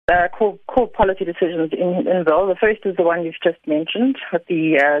core policy decisions in bill. The first is the one you've just mentioned with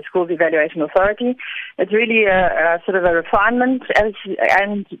the Schools Evaluation Authority. It's really a sort of a refinement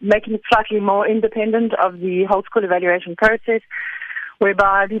and making it slightly more independent of the whole school evaluation process,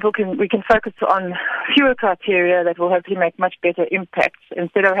 whereby we can focus on fewer criteria that will hopefully make much better impacts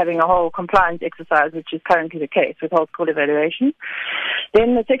instead of having a whole compliance exercise, which is currently the case with whole school evaluation.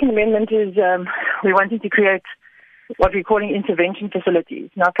 Then the second amendment is we're wanting to create what we're calling intervention facilities.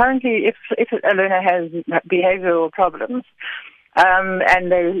 Now, currently, if a learner has behavioral problems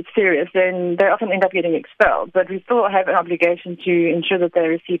and they're serious, then they often end up getting expelled. But we still have an obligation to ensure that they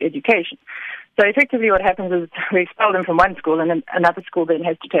receive education. So effectively what happens is we expel them from one school and then another school then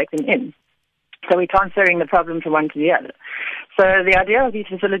has to take them in. So we're transferring the problem from one to the other. So the idea of these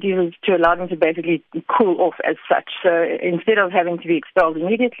facilities is to allow them to basically cool off as such. So instead of having to be expelled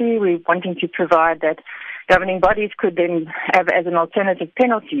immediately, we're wanting to provide that governing bodies could then have as an alternative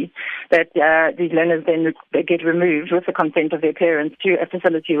penalty that these learners then get removed with the consent of their parents to a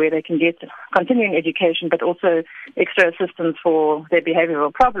facility where they can get continuing education but also extra assistance for their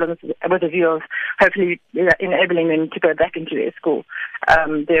behavioral problems with a view of hopefully enabling them to go back into their school,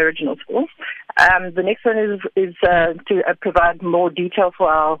 their original school. The next one is to provide more detail for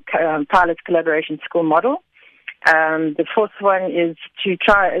our pilot collaboration school model. The fourth one is to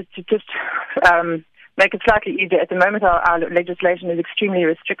just make it slightly easier. At the moment, our legislation is extremely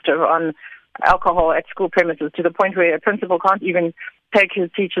restrictive on alcohol at school premises to the point where a principal can't even take his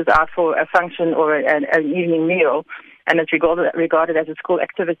teachers out for a function or an evening meal, and it's regarded as a school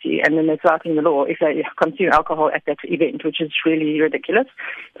activity, and then they're flouting the law if they consume alcohol at that event, which is really ridiculous.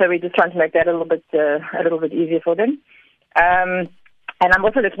 So we're just trying to make that a little bit easier for them. And I'm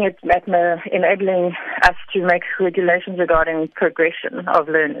also looking at enabling us to make regulations regarding progression of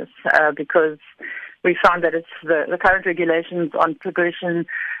learners, because we found that it's the current regulations on progression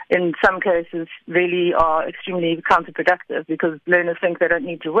in some cases really are extremely counterproductive because learners think they don't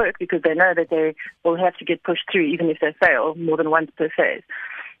need to work because they know that they will have to get pushed through even if they fail more than once per phase.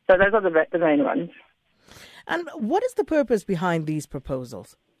 So those are the main ones. And what is the purpose behind these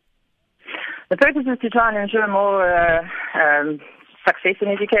proposals? The purpose is to try and ensure more success in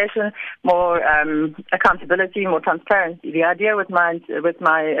education, more accountability, more transparency. The idea with my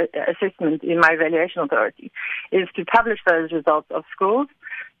assessment in my evaluation authority is to publish those results of schools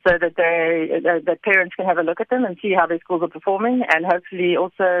so that that parents can have a look at them and see how their schools are performing, and hopefully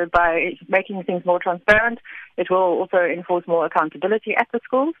also by making things more transparent, it will also enforce more accountability at the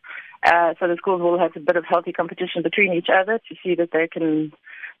schools. So the schools will have a bit of healthy competition between each other to see that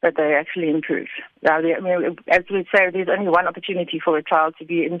they actually improve. As we say, there's only one opportunity for a child to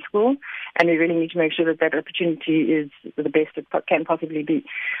be in school, and we really need to make sure that that opportunity is the best it can possibly be.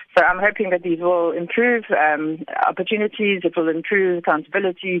 So I'm hoping that these will improve opportunities, it will improve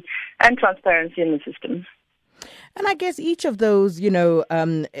accountability and transparency in the system. And I guess each of those,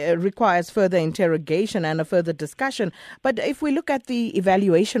 requires further interrogation and a further discussion. But if we look at the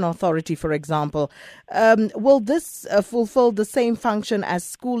Evaluation Authority, for example, will this fulfill the same function as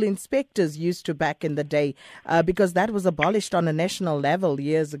school inspectors used to back in the day? Because that was abolished on a national level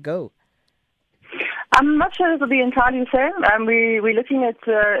years ago. I'm not sure it will be entirely the same. We're looking at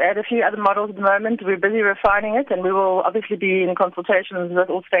a few other models at the moment. We're busy refining it, and we will obviously be in consultations with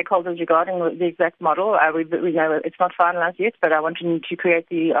all stakeholders regarding the exact model. We know it's not finalized yet, but I want to create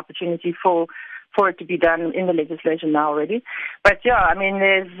the opportunity for it to be done in the legislation now already. But yeah, we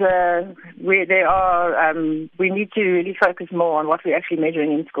need to really focus more on what we're actually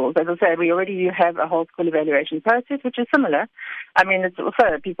measuring in schools. As I say, we already have a whole school evaluation process, which is similar. It's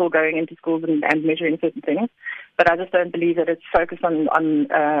also people going into schools and measuring certain things, but I just don't believe that it's focused on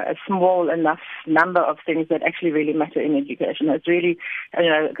a small enough number of things that actually really matter in education. It's really,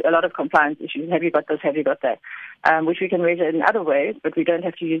 a lot of compliance issues. Have you got this? Have you got that? Which we can measure in other ways, but we don't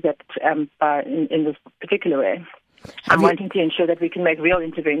have to use that in this particular way. I'm wanting to ensure that we can make real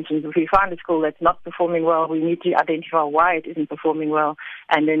interventions. If we find a school that's not performing well, we need to identify why it isn't performing well,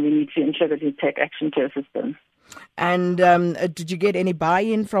 and then we need to ensure that we take action to assist them. And did you get any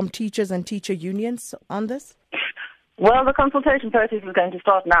buy-in from teachers and teacher unions on this? Well, the consultation process is going to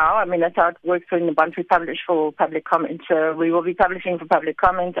start now. That's how it works once we publish for public comment. So we will be publishing for public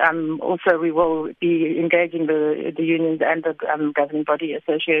comment. Also, we will be engaging the unions and the governing body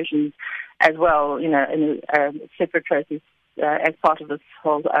associations as well, in a separate process as part of this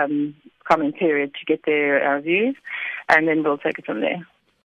whole comment period to get their views, and then we'll take it from there.